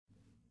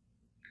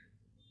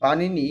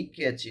পাণিনি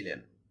কে ছিলেন?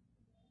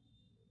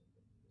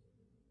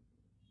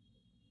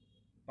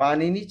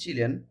 পাণিনি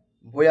ছিলেন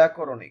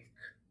বৈয়াকরণিক।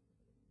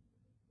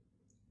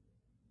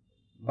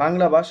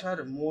 বাংলা ভাষার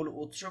মূল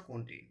উৎস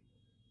কোনটি?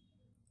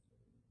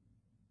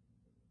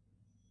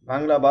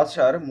 বাংলা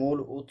ভাষার মূল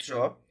উৎস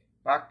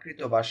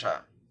প্রাকৃত ভাষা।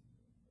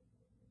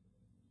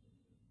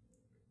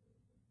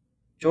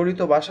 চলিত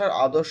ভাষার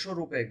আদর্শ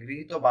রূপে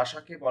গৃহীত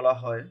ভাষাকে বলা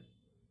হয়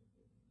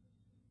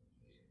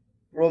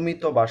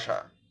প্রমিত ভাষা।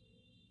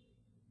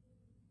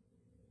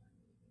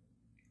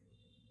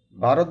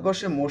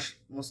 ভারতবর্ষে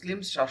মুসলিম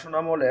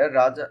শাসনামলে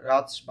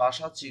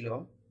রাজভাষা ছিল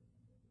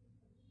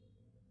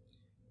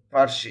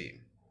ফার্সি।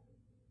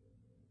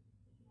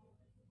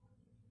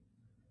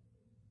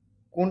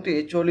 কোনটি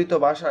চলিত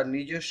ভাষার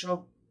নিজস্ব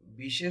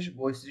বিশেষ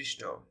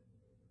বৈশিষ্ট্য?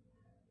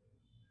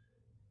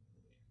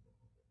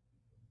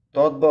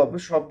 তদ্ভব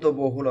শব্দ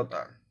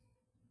বহুলতা।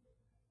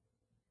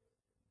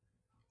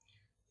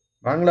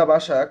 বাংলা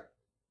ভাষা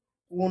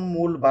কোন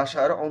মূল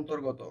ভাষার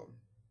অন্তর্গত?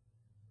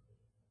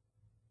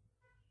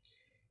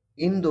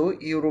 ইন্দো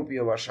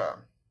ইউরোপীয় ভাষা।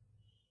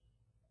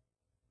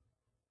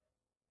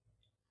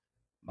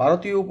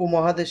 ভারতীয়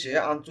উপমহাদেশে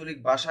আঞ্চলিক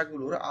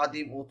ভাষাগুলোর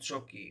আদিম উৎস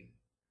কি?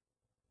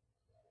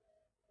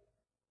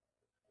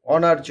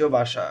 অনার্য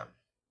ভাষা।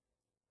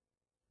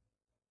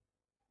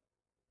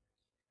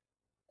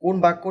 কোন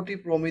বাক্যটি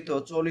প্রমিত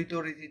চলিত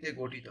রীতিতে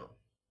গঠিত?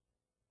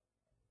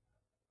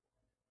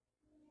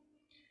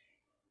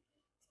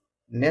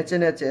 নেচে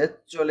নেচে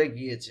চলে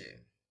গিয়েছে।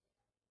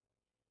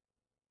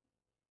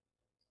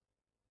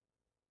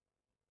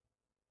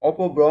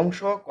 অপভ্রংশ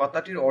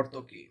কথাটির অর্থ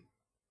কি?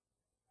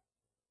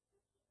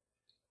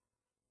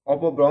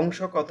 অপভ্রংশ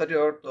কথাটির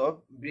অর্থ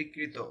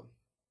বিকৃত।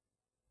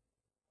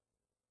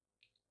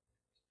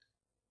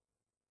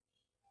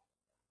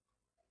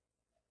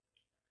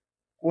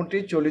 কোনটি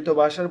চলিত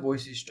ভাষার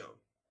বৈশিষ্ট্য?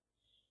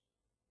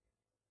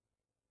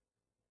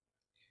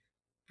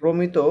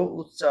 প্রমিত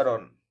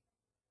উচ্চারণ।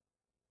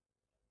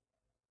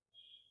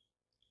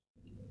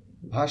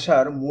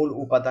 ভাষার মূল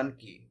উপাদান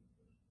কি?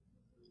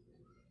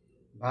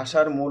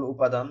 ভাষার মূল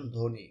উপাদান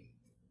ধ্বনি।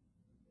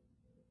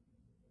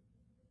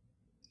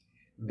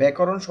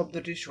 ব্যাকরণ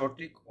শব্দটির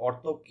সঠিক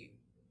অর্থ কি?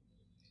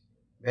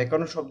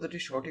 ব্যাকরণ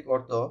শব্দটির সঠিক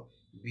অর্থ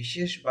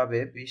বিশেষভাবে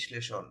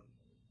বিশ্লেষণ।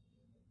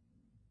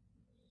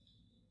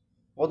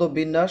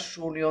 পদবিন্যাস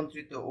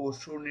সুনিয়ন্ত্রিত ও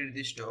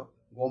সুনির্দিষ্ট,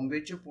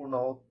 গাম্ভীর্যপূর্ণ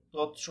ও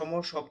তৎসম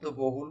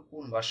শব্দবহুল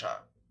কোন ভাষা?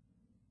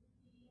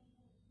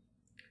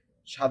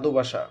 সাধু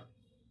ভাষা।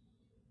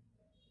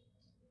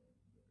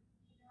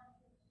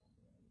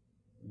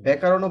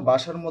 ব্যাকরণ ও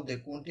ভাষার মধ্যে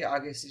কোনটি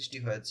আগে সৃষ্টি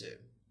হয়েছে?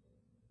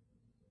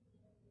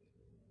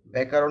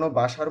 ব্যাকরণ ও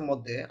ভাষার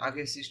মধ্যে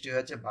আগে সৃষ্টি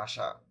হয়েছে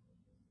ভাষা।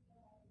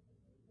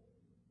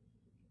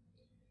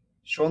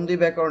 সন্ধি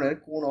ব্যাকরণের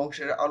কোন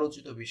অংশের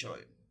আলোচিত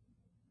বিষয়?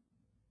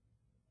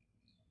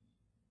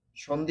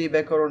 সন্ধি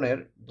ব্যাকরণের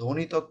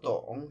ধ্বনিতত্ত্ব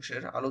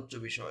অংশের আলোচ্য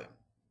বিষয়।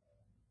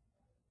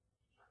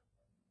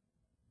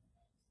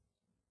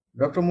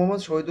 ডক্টর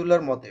মোহাম্মদ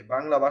শহীদুল্লাহর মতে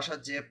বাংলা ভাষা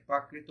যে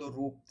প্রাকৃত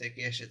রূপ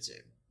থেকে এসেছে।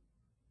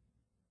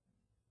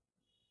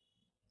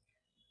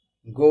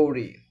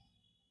 গৌড়ী।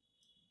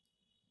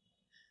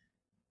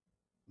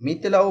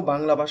 মিথিলা ও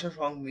বাংলা ভাষা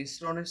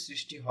সংমিশ্রণের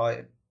সৃষ্টি হয়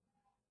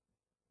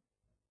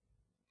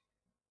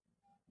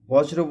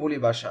বজ্রবুলি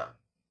ভাষা।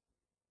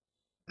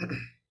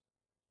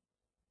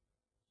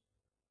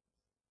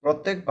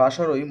 প্রত্যেক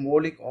ভাষারই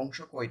মৌলিক অংশ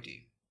কয়টি?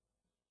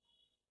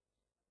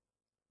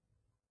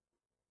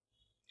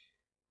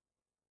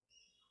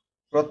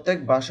 প্রত্যেক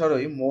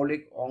ভাষারই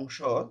মৌলিক অংশ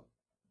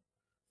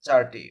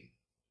 4টি।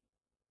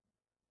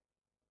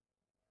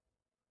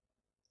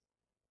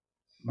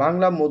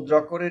 বাংলা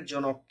মুদ্রাক্ষরের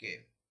জনক কে?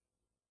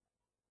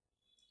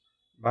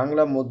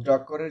 বাংলা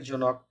মুদ্রাক্ষরের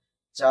জনক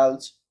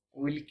চার্লস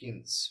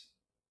উইলকিন্স।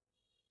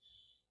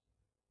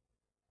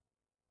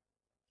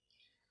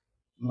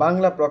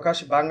 বাংলা প্রকাশ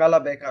বাঙ্গালা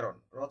ব্যাকরণ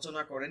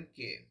রচনা করেন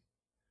কে?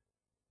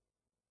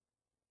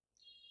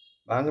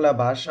 বাংলা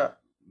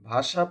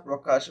ভাষা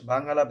প্রকাশ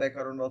বাঙ্গালা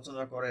ব্যাকরণ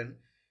রচনা করেন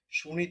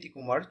সুনীতি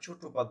কুমার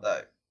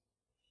চট্টোপাধ্যায়।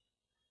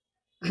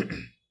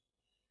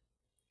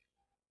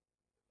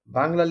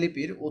 বাংলা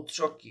লিপির উৎস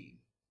কি?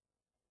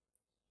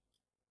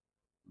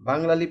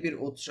 বাংলা লিপির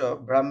উৎস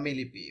ব্রাহ্মী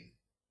লিপি।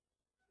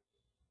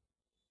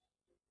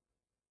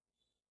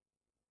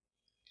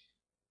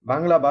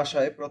 বাংলা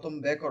ভাষায় প্রথম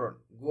ব্যাকরণ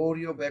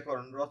গৌড়ীয়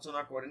ব্যাকরণ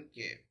রচনা করেন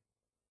কে?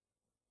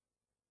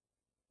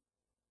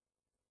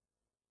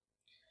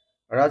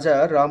 রাজা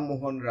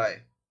রামমোহন রায়।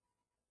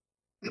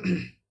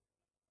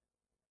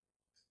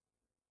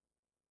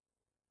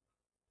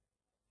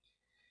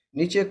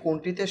 নিচে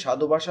কোনটিতে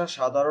সাধু ভাষা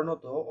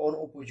সাধারণত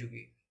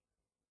অনুপযোগী?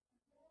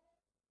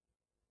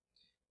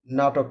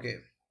 নাটকে।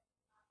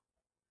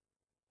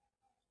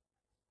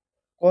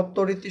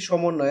 কথ্যরীতি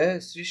সমন্বয়ে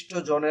সৃষ্ট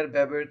জনের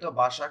ব্যবহৃত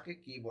ভাষাকে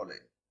কি বলে?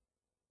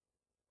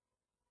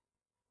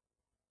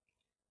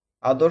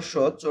 আদর্শ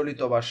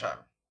চলিত ভাষা।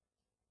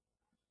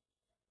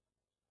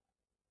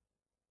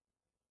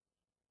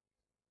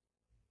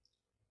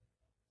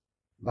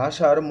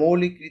 ভাষার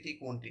মৌলিক রীতি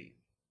কোনটি?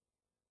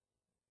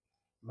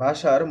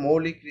 ভাষার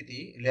মৌলিক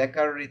রীতি,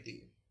 লেখার রীতি।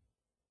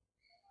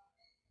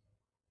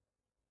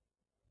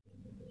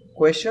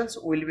 Questions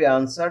will be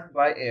answered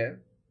by a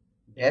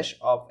dash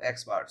of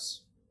experts.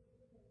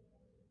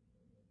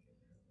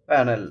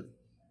 Panel.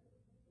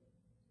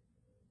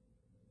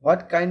 What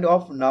kind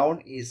of noun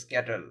is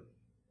cattle?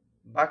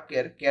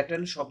 বাক্যের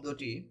cattle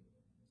শব্দটি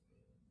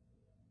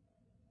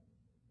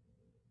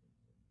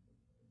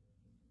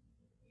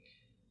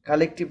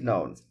collective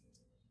noun.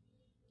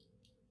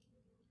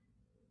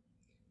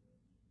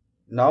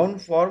 Noun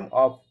form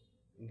of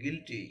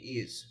guilty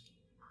is.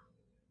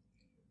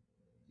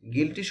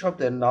 guilty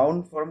শব্দের noun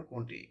form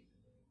কোনটি?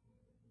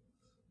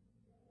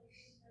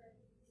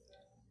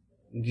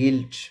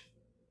 guilt.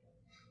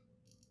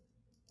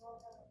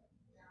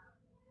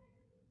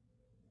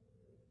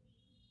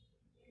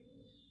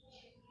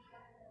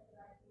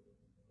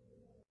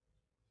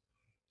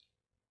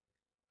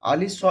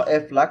 Ali saw a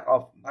flock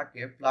of.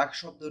 বাক্যে flock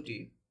শব্দটি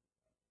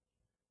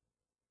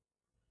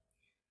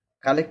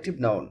collective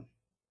noun.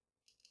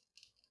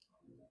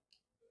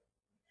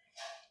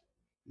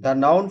 The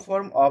noun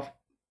form of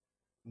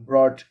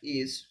brought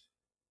is.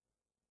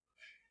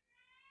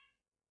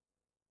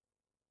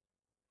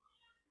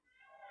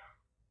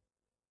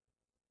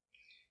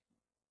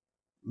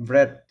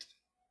 breadth.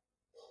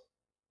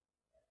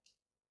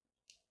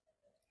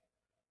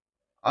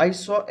 I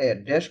saw a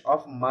dash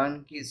of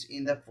monkeys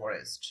in the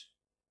forest.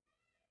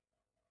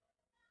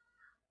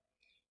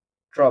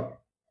 Trop.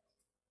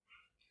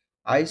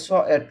 I saw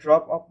a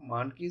drop of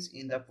monkeys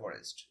in the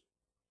forest.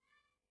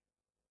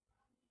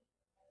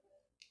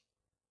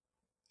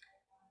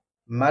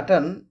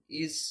 Mutton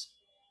is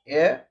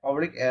a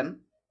oblique n.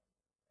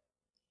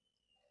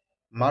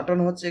 Mutton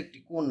হচ্ছে একটি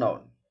কোন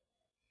noun?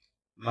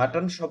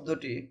 Mutton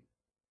শব্দটি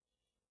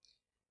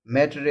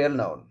material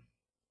noun.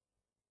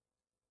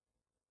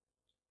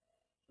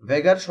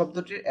 ভেগার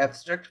শব্দটির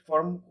abstract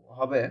form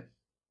হবে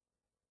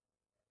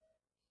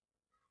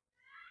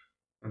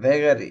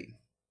ভেগারি।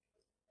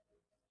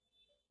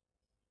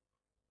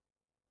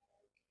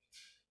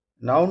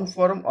 Noun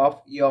form of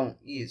young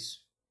is.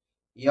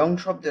 Young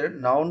শব্দের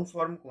noun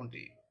form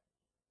কোনটি?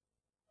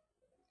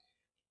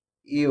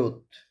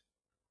 Youth.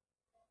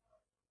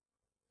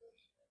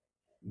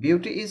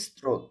 Beauty is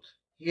truth.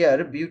 Here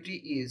beauty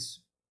is.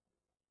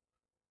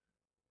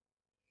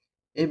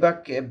 এই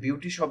বাক্যে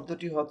বিউটি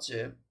শব্দটি হচ্ছে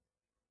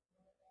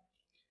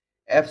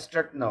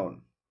abstract noun.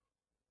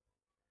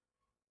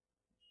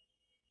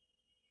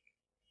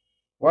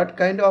 What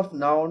kind of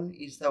noun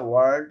is the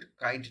word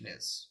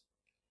kindness?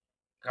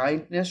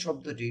 Kindness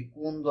শব্দটি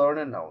কোন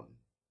ধরনের noun?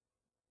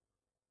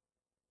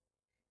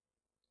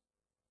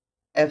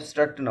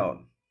 Abstract noun.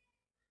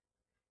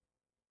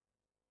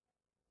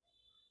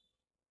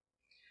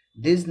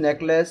 This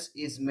necklace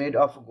is made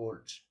of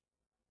gold.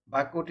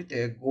 বাক্যটিতে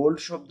gold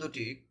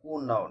শব্দটি কোন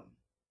noun?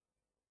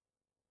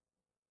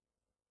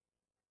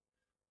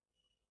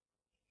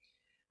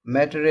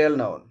 Material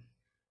noun.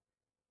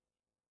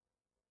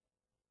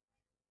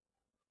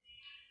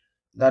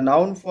 The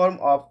noun form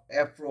of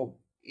approve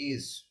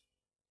is.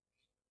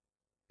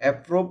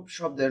 Approve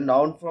শব্দের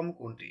noun form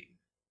কোনটি?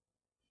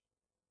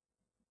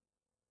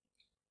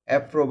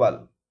 অ্যাপ্রোভাল।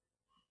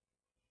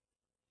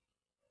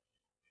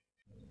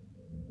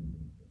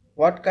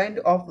 What kind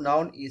of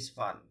noun is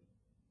fun?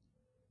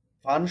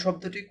 Fun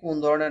শব্দটি কোন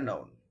ধরনের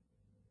noun?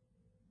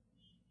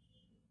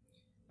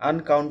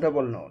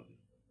 Uncountable noun.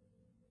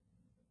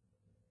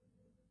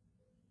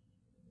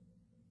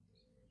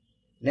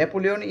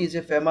 Napoleon is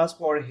famous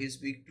for his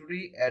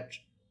victory at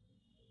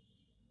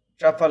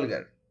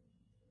Trafalgar.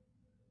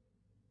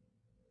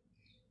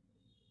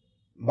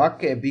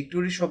 বাক্যে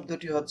victory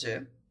শব্দটি হচ্ছে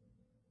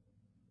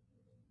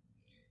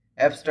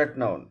abstract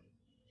noun.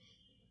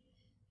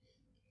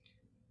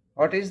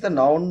 What is the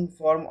noun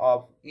form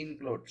of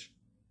include?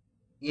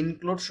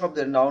 Include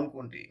শব্দের noun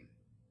কোনটি?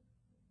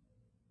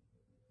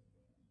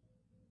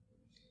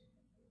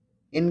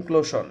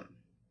 Inclusion.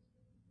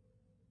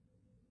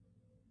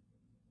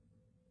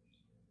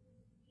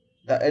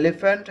 The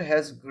elephant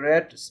has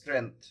great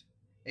strength.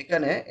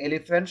 এখানে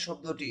elephant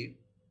শব্দটি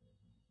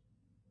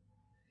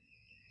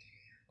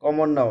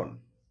কমন নাউন।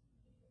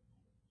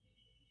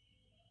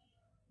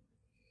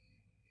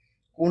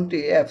 কোনটি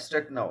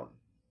abstract noun?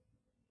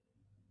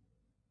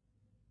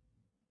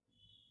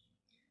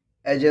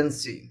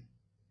 Agency.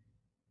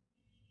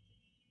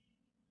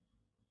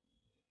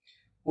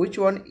 Which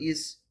one is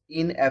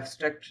in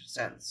abstract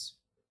sense?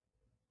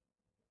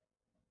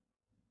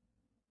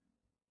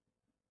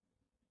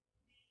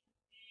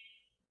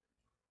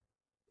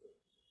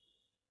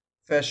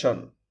 Fashion.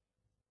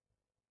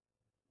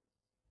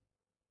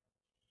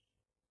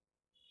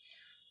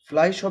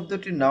 Fly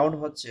শব্দটির noun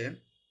হচ্ছে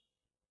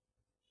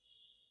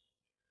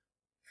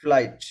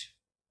flight.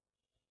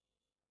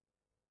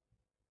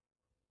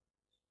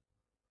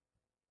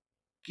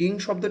 King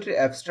শব্দটির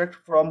abstract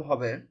form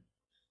হবে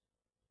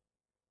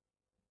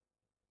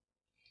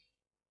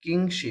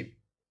kingship.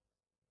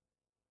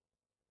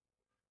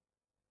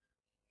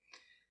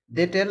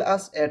 They tell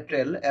us a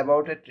tale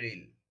about a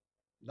trail.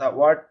 The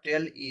word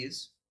tale is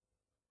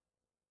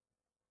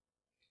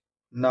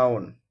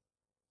noun.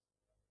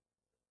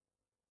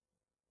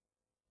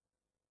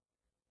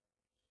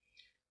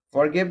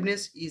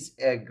 Forgiveness is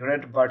a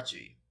great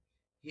virtue.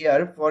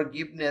 Here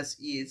forgiveness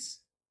is,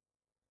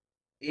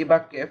 এই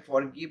বাক্যে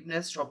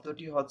forgiveness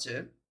শব্দটি হচ্ছে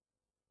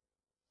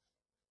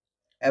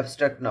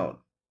abstract noun.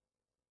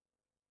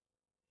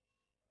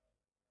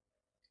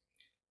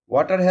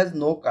 Water has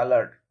no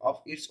color of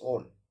its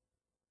own.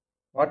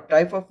 What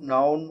type of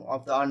noun of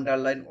the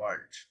underlined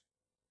word?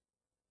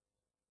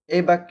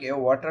 এই বাক্যে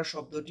water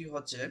শব্দটি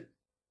হচ্ছে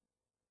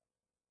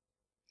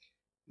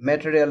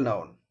material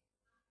noun.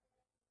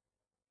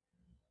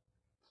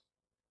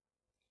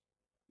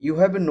 You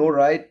have no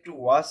right to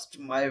waste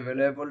my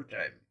valuable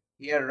time.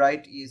 Here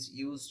right is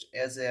used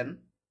as an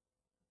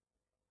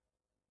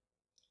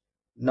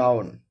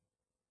noun.